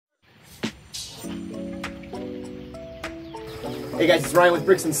Hey guys, it's Ryan with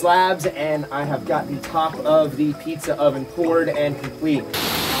Bricks and Slabs, and I have got the top of the pizza oven poured and complete.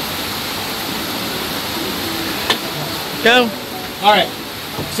 Go. All right,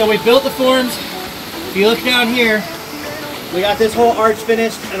 so we built the forms. If you look down here, we got this whole arch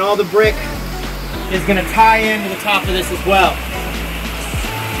finished, and all the brick is gonna tie into the top of this as well.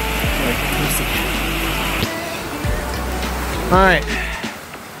 All right,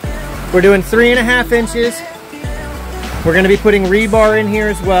 we're doing 3.5 inches. We're gonna be putting rebar in here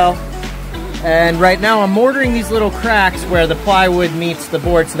as well. And right now I'm mortaring these little cracks where the plywood meets the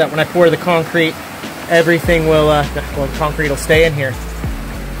board so that when I pour the concrete, everything will, well, the concrete will stay in here.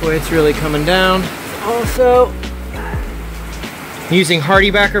 Boy, it's really coming down. Also, using hardy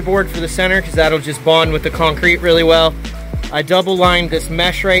backer board for the center because that'll just bond with the concrete really well. I double lined this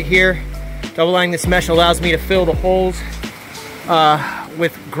mesh right here. Double lining this mesh allows me to fill the holes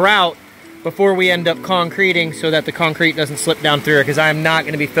with grout before we end up concreting so that the concrete doesn't slip down through it, because I'm not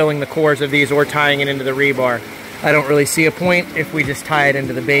going to be filling the cores of these or tying it into the rebar. I don't really see a point if we just tie it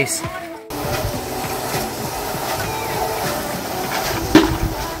into the base. That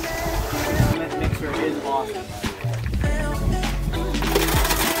mixer is awesome.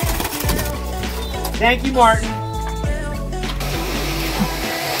 Thank you, Martin.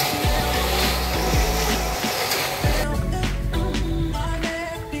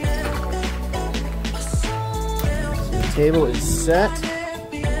 Table is set.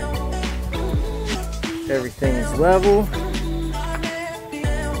 Everything is level.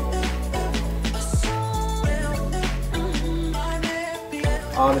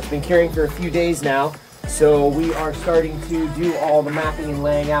 It's been curing for a few days now, so we are starting to do all the mapping and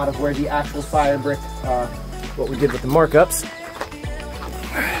laying out of where the actual fire brick, what we did with the markups.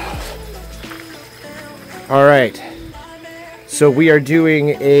 All right, so we are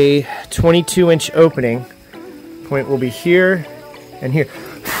doing a 22-inch opening. Point will be here and here.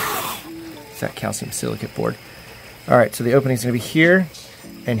 It's that calcium silicate board. All right, so the opening is going to be here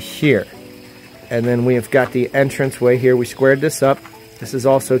and here. And then we have got the entranceway here. We squared this up. This is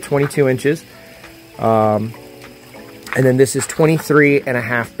also 22 inches. And then this is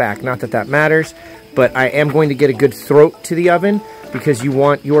 23.5 back. Not that that matters, but I am going to get a good throat to the oven because you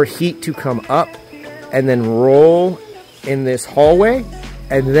want your heat to come up and then roll in this hallway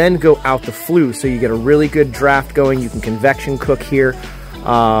and then go out the flue, so you get a really good draft going. You can convection cook here.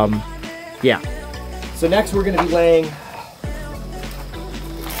 Yeah. So next we're gonna be laying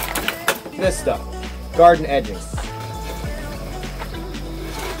this stuff, garden edging.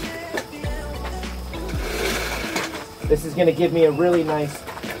 This is gonna give me a really nice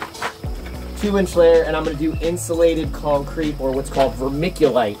 2-inch layer, and I'm gonna do insulated concrete, or what's called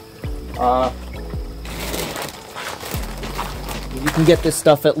vermiculite. You can get this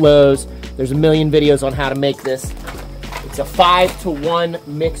stuff at Lowe's. There's a million videos on how to make this. It's a 5-to-1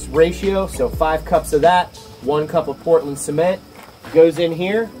 mix ratio, so 5 cups of that, 1 cup of Portland cement goes in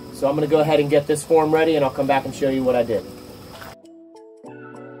here. So I'm gonna go ahead and get this form ready, and I'll come back and show you what I did.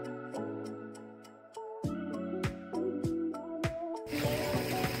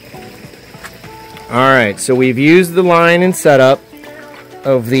 All right, so we've used the line and setup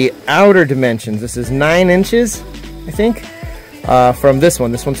of the outer dimensions. This is 9 inches, I think. From this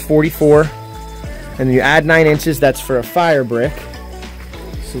one. This one's 44, and you add 9 inches. That's for a fire brick.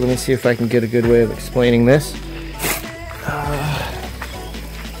 So let me see if I can get a good way of explaining this.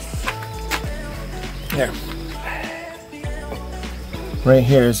 There. Right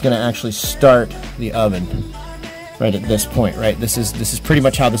here is going to actually start the oven. Right at this point. Right. This is pretty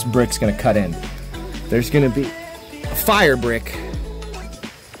much how this brick's going to cut in. There's going to be a fire brick.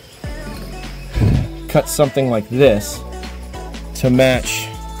 Cut something like this to match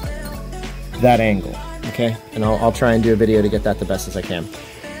that angle, okay? And I'll try and do a video to get that the best as I can.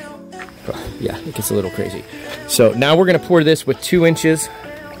 But yeah, it gets a little crazy. So now we're gonna pour this with 2 inches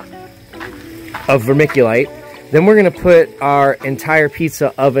of vermiculite. Then we're gonna put our entire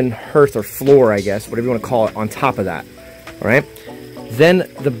pizza oven hearth or floor, I guess, whatever you wanna call it, on top of that, all right? Then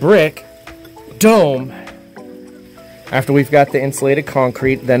the brick dome, after we've got the insulated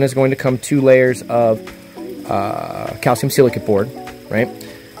concrete, then is going to come 2 layers of calcium silicate board, right?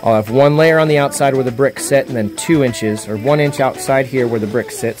 I'll have 1 layer on the outside where the bricks sit, and then 2 inches, or 1 inch outside here where the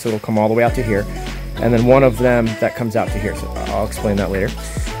bricks sit, so it'll come all the way out to here, and then one of them that comes out to here, so I'll explain that later.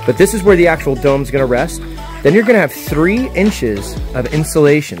 But this is where the actual dome's gonna rest. Then you're gonna have 3 inches of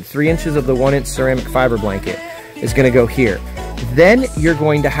insulation, 3 inches of the 1-inch ceramic fiber blanket is gonna go here. Then you're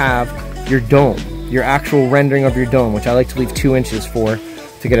going to have your dome, your actual rendering of your dome, which I like to leave 2 inches for,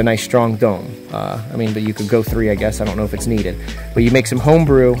 to get a nice strong dome. I mean, but you could go 3, I guess. I don't know if it's needed. But you make some home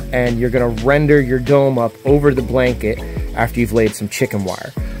brew, and you're gonna render your dome up over the blanket. after you've laid some chicken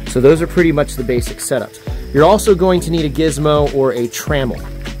wire. So those are pretty much the basic setups. You're also going to need a gizmo or a trammel.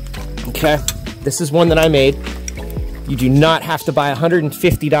 Okay, this is one that I made. You do not have to buy a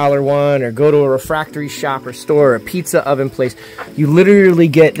 $150 one or go to a refractory shop or store or a pizza oven place. You literally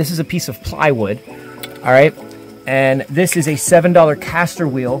get, this is a piece of plywood, all right? And this is a $7 caster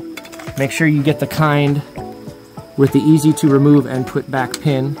wheel. Make sure you get the kind with the easy to remove and put back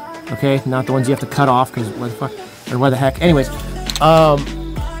pin, okay? Not the ones you have to cut off, because what the fuck, or what the heck. Anyways,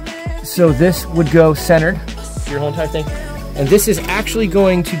 so this would go centered, your whole entire thing. And this is actually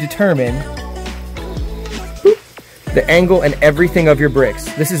going to determine the angle and everything of your bricks.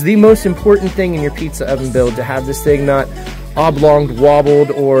 This is the most important thing in your pizza oven build, to have this thing not oblonged,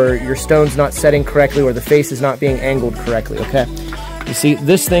 wobbled, or your stone's not setting correctly, or the face is not being angled correctly, okay? You see,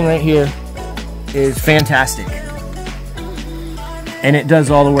 this thing right here is fantastic. And it does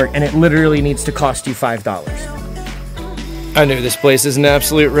all the work, and it literally needs to cost you $5. I knew this place is an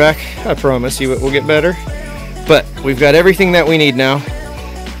absolute wreck. I promise you it will get better. But we've got everything that we need now.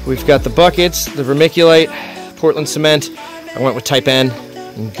 We've got the buckets, the vermiculite, Portland cement. I went with type N,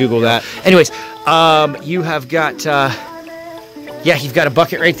 and Google that. Anyways, you have got, yeah, you've got a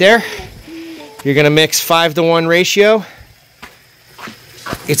bucket right there. You're gonna mix 5-to-1 ratio.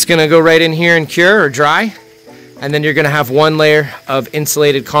 It's gonna go right in here and cure or dry. And then you're gonna have one layer of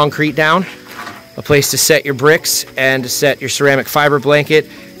insulated concrete down, a place to set your bricks and to set your ceramic fiber blanket.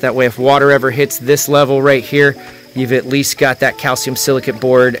 That way if water ever hits this level right here, you've at least got that calcium silicate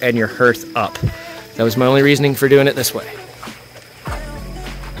board and your hearth up. That was my only reasoning for doing it this way.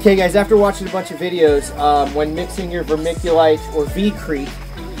 Okay guys, after watching a bunch of videos, when mixing your vermiculite or V-crete,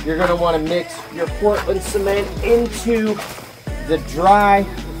 you're gonna wanna mix your Portland cement into the dry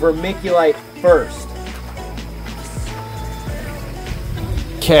vermiculite first.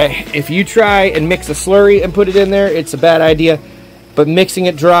 Okay, if you try and mix a slurry and put it in there, it's a bad idea. But mixing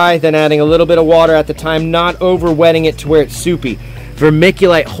it dry, then adding a little bit of water at the time, not over wetting it to where it's soupy.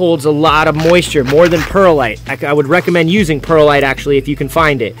 Vermiculite holds a lot of moisture, more than perlite. I would recommend using perlite actually if you can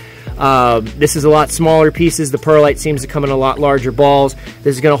find it. This is a lot smaller pieces. The perlite seems to come in a lot larger balls.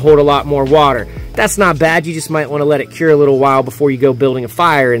 This is gonna hold a lot more water. That's not bad, you just might wanna let it cure a little while before you go building a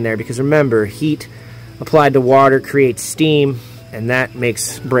fire in there, because remember, heat applied to water creates steam, and that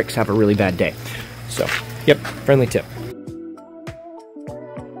makes bricks have a really bad day. So, yep, friendly tip.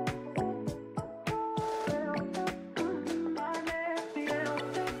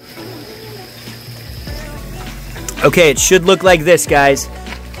 Okay, it should look like this, guys.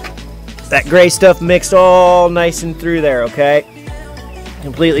 That gray stuff mixed all nice and through there, okay?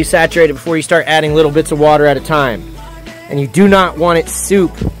 Completely saturated before you start adding little bits of water at a time. And you do not want it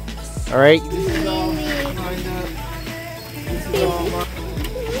soup, all right?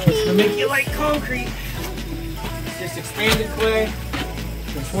 To make you like concrete, it's just expanded clay,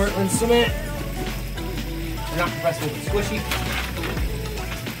 some Portland cement. They're not compressible, but squishy.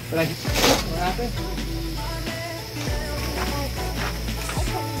 But I can, what happened?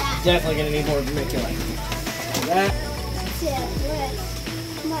 Definitely gonna need more vermiculite. That.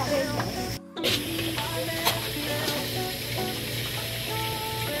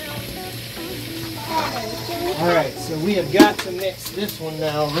 Alright, so we have got to mix this one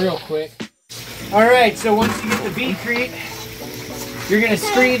now real quick. Alright, so once you get the V-crete, you're going to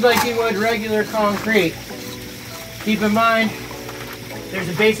screed like you would regular concrete. Keep in mind, there's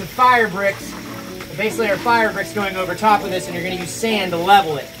a base of fire bricks, a base layer of fire bricks going over top of this, and you're going to use sand to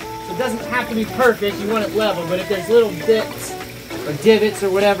level it. So it doesn't have to be perfect, you want it level, but if there's little dips or divots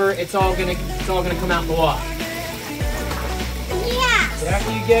or whatever, it's all gonna come out in the wash. Yeah. So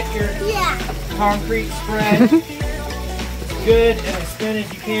after you get your concrete spread, it's good and as thin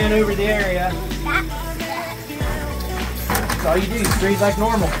as you can over the area. That's all you do, you screed like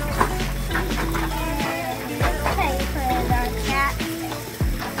normal.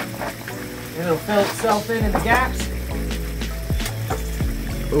 And it'll fill itself in the gaps.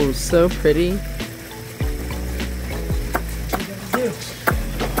 Oh, so pretty.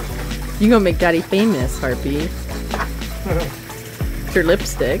 You gonna make Daddy famous, Harpy. It's your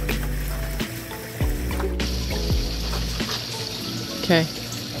lipstick. Okay.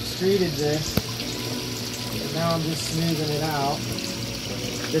 I've screeded this. Now I'm just smoothing it out.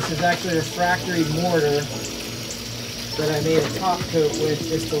 This is actually a refractory mortar that I made a top coat with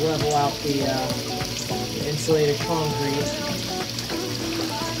just to level out the insulated concrete.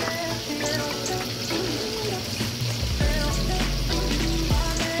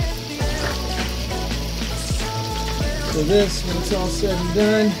 So this, when it's all said and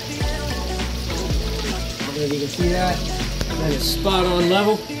done, I don't know if you can see that is spot on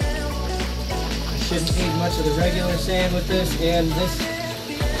level. I shouldn't need much of the regular sand with this, and this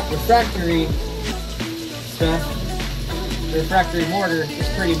refractory stuff, the refractory mortar, is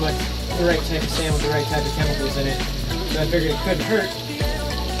pretty much the right type of sand with the right type of chemicals in it. So I figured it couldn't hurt.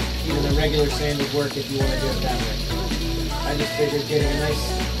 Even the regular sand would work if you want to do it that way. I just figured getting a nice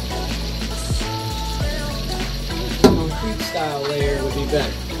concrete style layer would be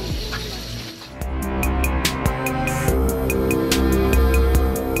better.